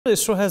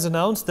ISRO has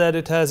announced that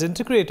it has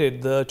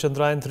integrated the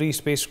Chandrayaan-3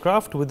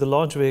 spacecraft with the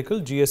launch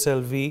vehicle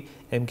GSLV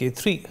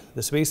Mk3.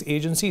 The space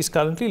agency is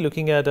currently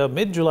looking at a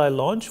mid-July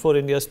launch for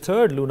India's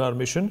third lunar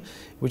mission,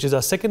 which is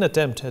our second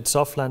attempt at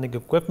soft landing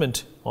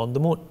equipment on the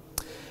moon.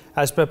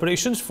 As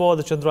preparations for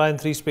the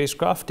Chandrayaan-3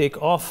 spacecraft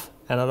take off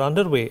and are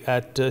underway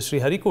at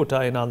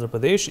Sriharikota in Andhra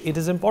Pradesh, it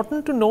is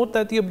important to note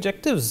that the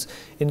objectives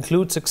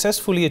include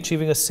successfully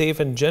achieving a safe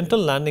and gentle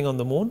landing on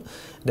the moon,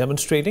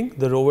 demonstrating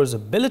the rover's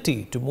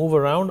ability to move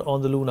around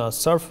on the lunar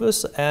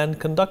surface and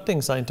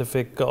conducting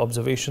scientific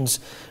observations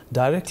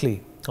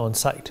directly on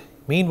site.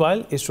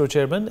 Meanwhile, ISRO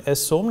Chairman S.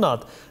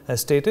 Somnath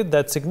has stated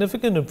that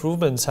significant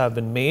improvements have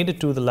been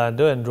made to the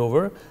lander and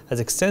rover as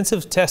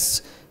extensive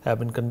tests have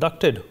been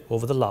conducted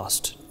over the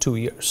last 2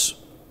 years.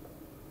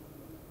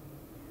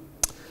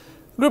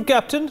 Group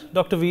Captain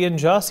Dr. V.N.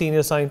 Jha,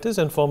 Senior Scientist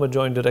and former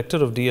Joint Director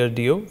of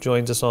DRDO,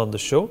 joins us on the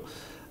show.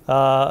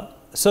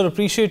 Sir,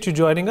 appreciate you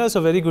joining us.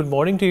 A very good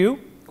morning to you.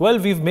 Well,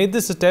 we've made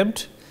this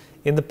attempt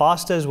in the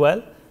past as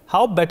well.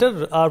 How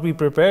better are we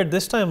prepared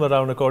this time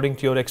around, according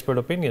to your expert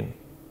opinion?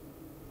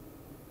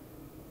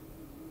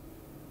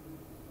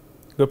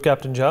 Group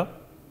Captain Jha?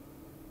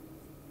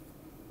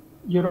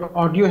 Your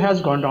audio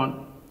has gone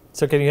down.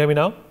 Sir, can you hear me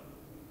now?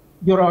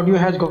 Your audio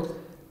has gone.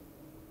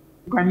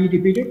 Can you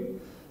repeat it?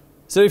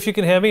 So if you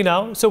can hear me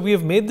now, so we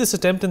have made this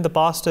attempt in the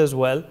past as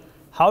well.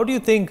 How do you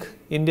think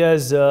India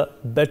is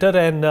better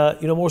and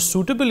more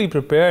suitably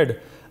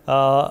prepared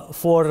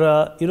for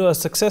a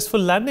successful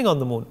landing on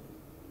the moon?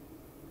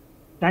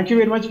 Thank you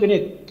very much,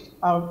 Vinit.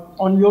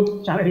 On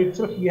your channel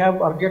itself, we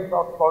have earlier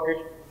talked about it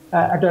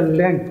at a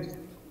length,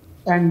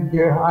 and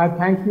I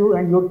thank you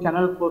and your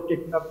channel for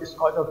taking up this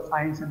cause of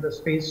science and the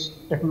space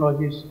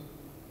technologies.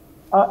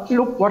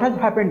 Look, what has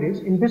happened is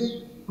in this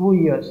 2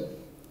 years,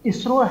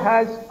 ISRO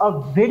has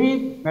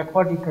very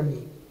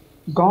methodically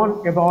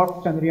gone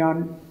about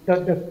Chandrayaan,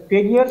 the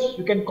failures,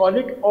 you can call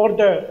it, or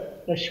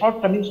the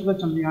shortcomings of the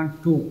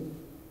Chandrayaan-2.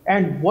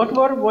 And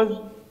whatever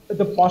was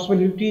the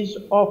possibilities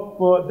of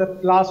the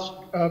last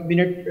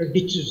minute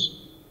ditches,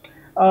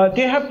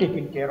 they have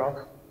taken care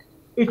of.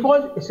 It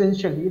was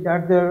essentially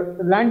that the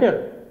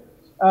lander,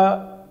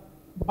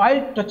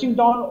 while touching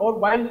down or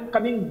while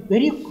coming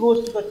very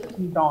close to the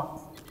touching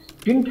down,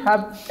 didn't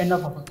have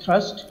enough of a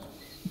thrust,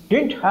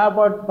 didn't have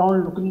a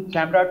down-looking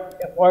camera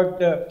to avoid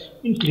the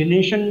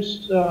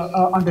inclinations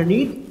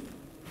underneath,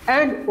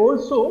 and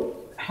also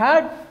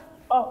had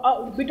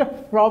a bit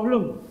of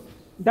problem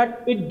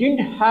that it didn't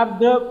have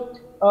the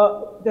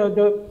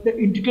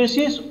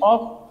intricacies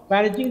of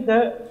managing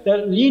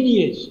the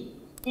lineage.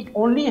 It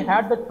only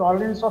had the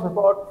tolerance of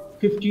about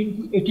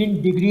 15 to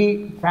 18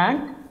 degree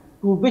bank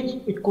to which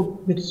it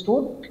could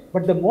withstood,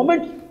 but the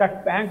moment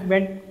that bank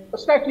went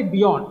slightly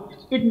beyond,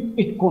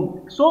 it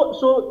couldn't.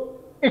 So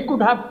it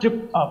could have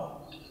tripped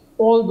up.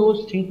 All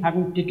those things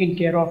having taken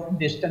care of in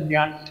this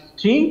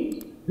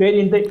Chandrayaan-3,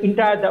 wherein the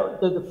entire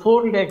the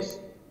 4 legs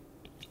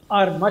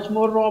are much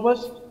more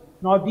robust.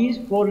 Now these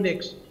 4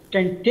 legs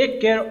can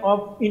take care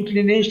of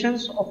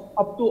inclinations of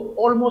up to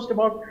almost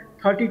about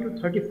 30 to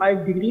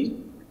 35 degrees.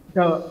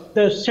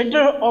 The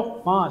center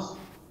of mass,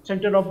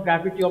 center of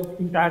gravity of the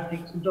entire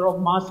thing, center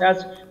of mass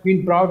has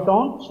been brought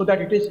down so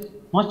that it is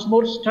much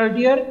more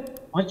sturdier,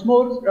 much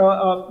more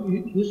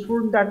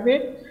useful in that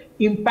way.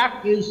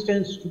 Impact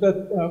resistance to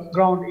the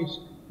ground is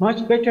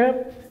much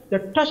better. The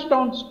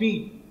touchdown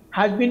speed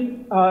has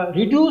been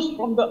reduced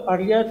from the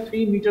earlier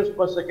 3 meters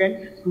per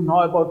second to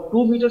now about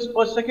 2 meters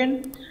per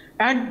second.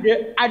 And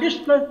the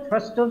additional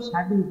thrusters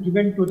have been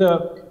given to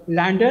the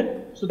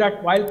lander so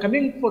that while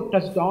coming for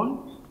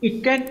touchdown,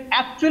 it can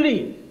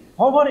actually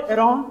hover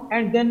around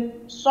and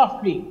then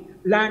softly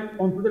land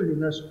onto the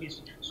lunar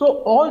space.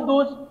 So all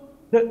those,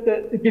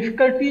 the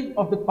difficulties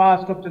of the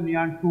past of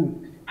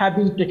Chandrayaan-2 have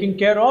been taken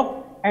care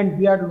of, and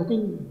we are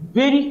looking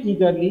very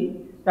eagerly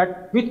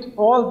that with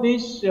all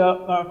this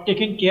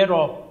taken care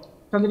of,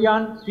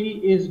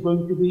 Chandrayaan-3 is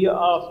going to be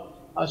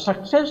a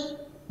success.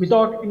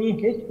 Without any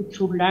hitch, it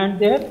should land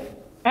there.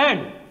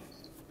 And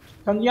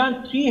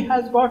Chandrayaan-3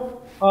 has got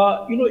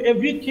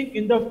everything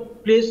in the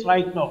place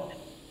right now.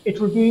 It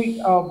will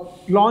be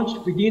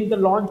launched within the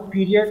launch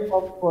period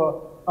of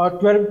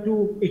 12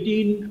 to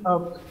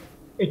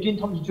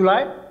 18th of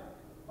July.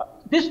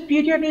 This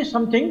period is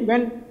something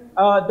when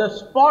the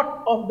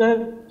spot of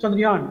the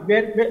Chandrayaan,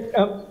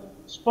 where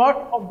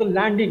spot of the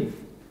landing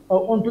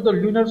onto the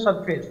lunar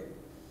surface,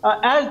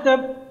 as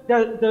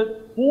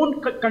the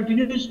moon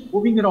continues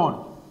moving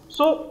around.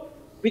 So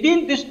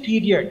within this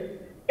period,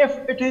 if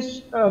it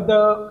is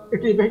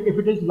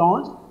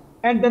launched,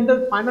 and then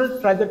the final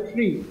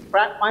trajectory,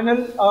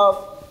 final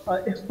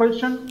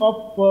expulsion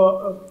of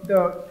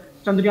the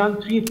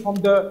Chandrayaan-3 from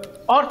the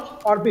Earth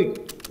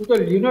orbit to the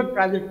lunar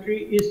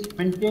trajectory is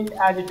maintained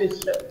as it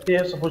is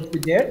there, supposed to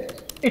be there,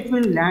 it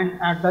will land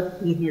at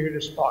that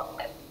designated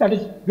spot. That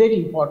is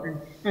very important,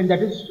 and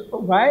that is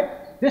why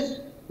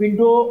this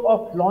window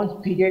of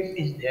launch period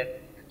is there.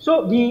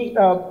 So we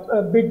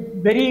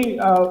bid very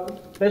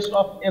best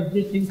of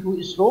everything to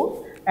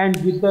ISRO, and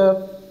with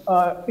the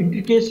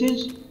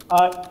intricacies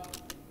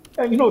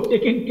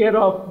taken care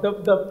of,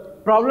 the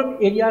problem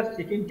areas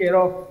taken care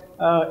of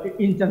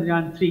in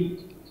Chandrayaan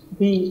 3.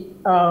 We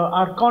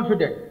are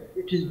confident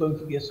it is going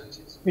to be a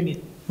success.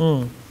 Vinit.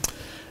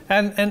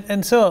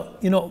 And sir,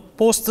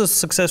 post the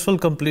successful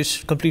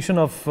completion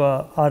of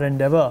our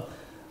endeavor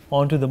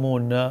onto the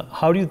moon,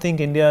 how do you think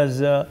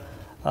India's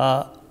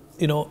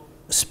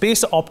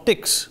space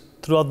optics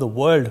throughout the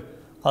world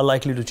are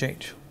likely to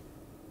change?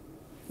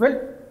 Well,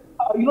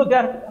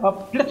 there are a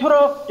plethora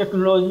of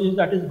technologies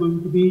that is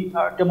going to be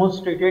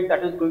demonstrated,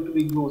 that is going to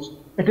be used.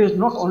 It is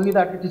not only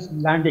that it is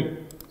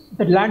landing.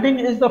 The landing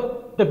is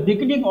the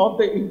beginning of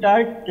the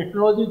entire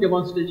technology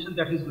demonstration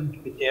that is going to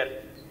be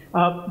there.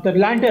 The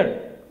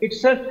lander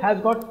itself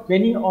has got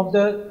many of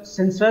the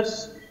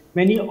sensors,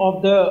 many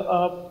of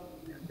the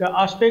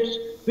aspects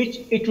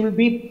which it will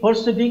be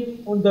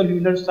perceiving on the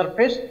lunar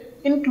surface,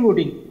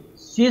 including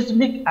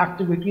seismic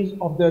activities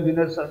of the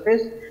lunar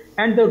surface,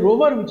 and the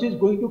rover which is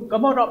going to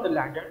come out of the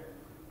lander.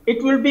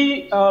 It will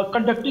be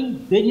conducting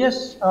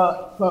various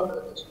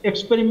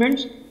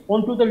experiments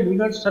onto the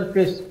lunar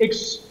surface,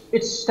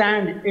 its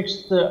sand,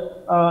 its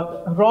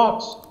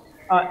rocks.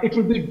 It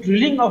will be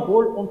drilling a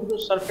hole onto the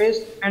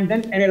surface and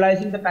then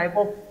analyzing the type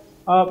of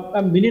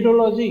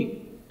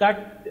mineralogy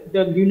that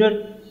the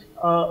lunar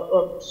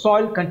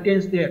soil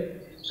contains there.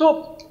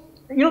 So,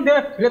 there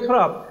are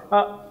plethora.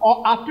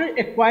 After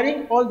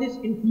acquiring all these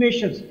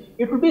informations,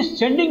 it will be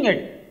sending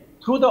it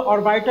through the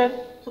orbiter,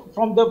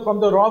 from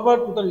the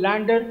rover to the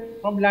lander,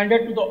 from lander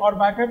to the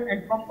orbiter,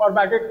 and from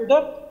orbiter to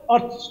the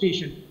Earth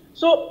station.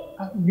 So,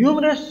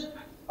 numerous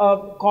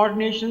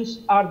coordinations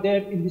are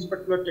there in this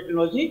particular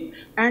technology,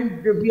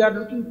 and we are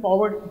looking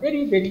forward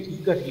very, very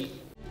eagerly.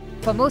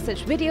 For more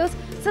such videos,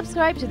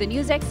 subscribe to the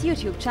NewsX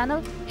YouTube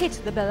channel,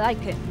 hit the bell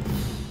icon.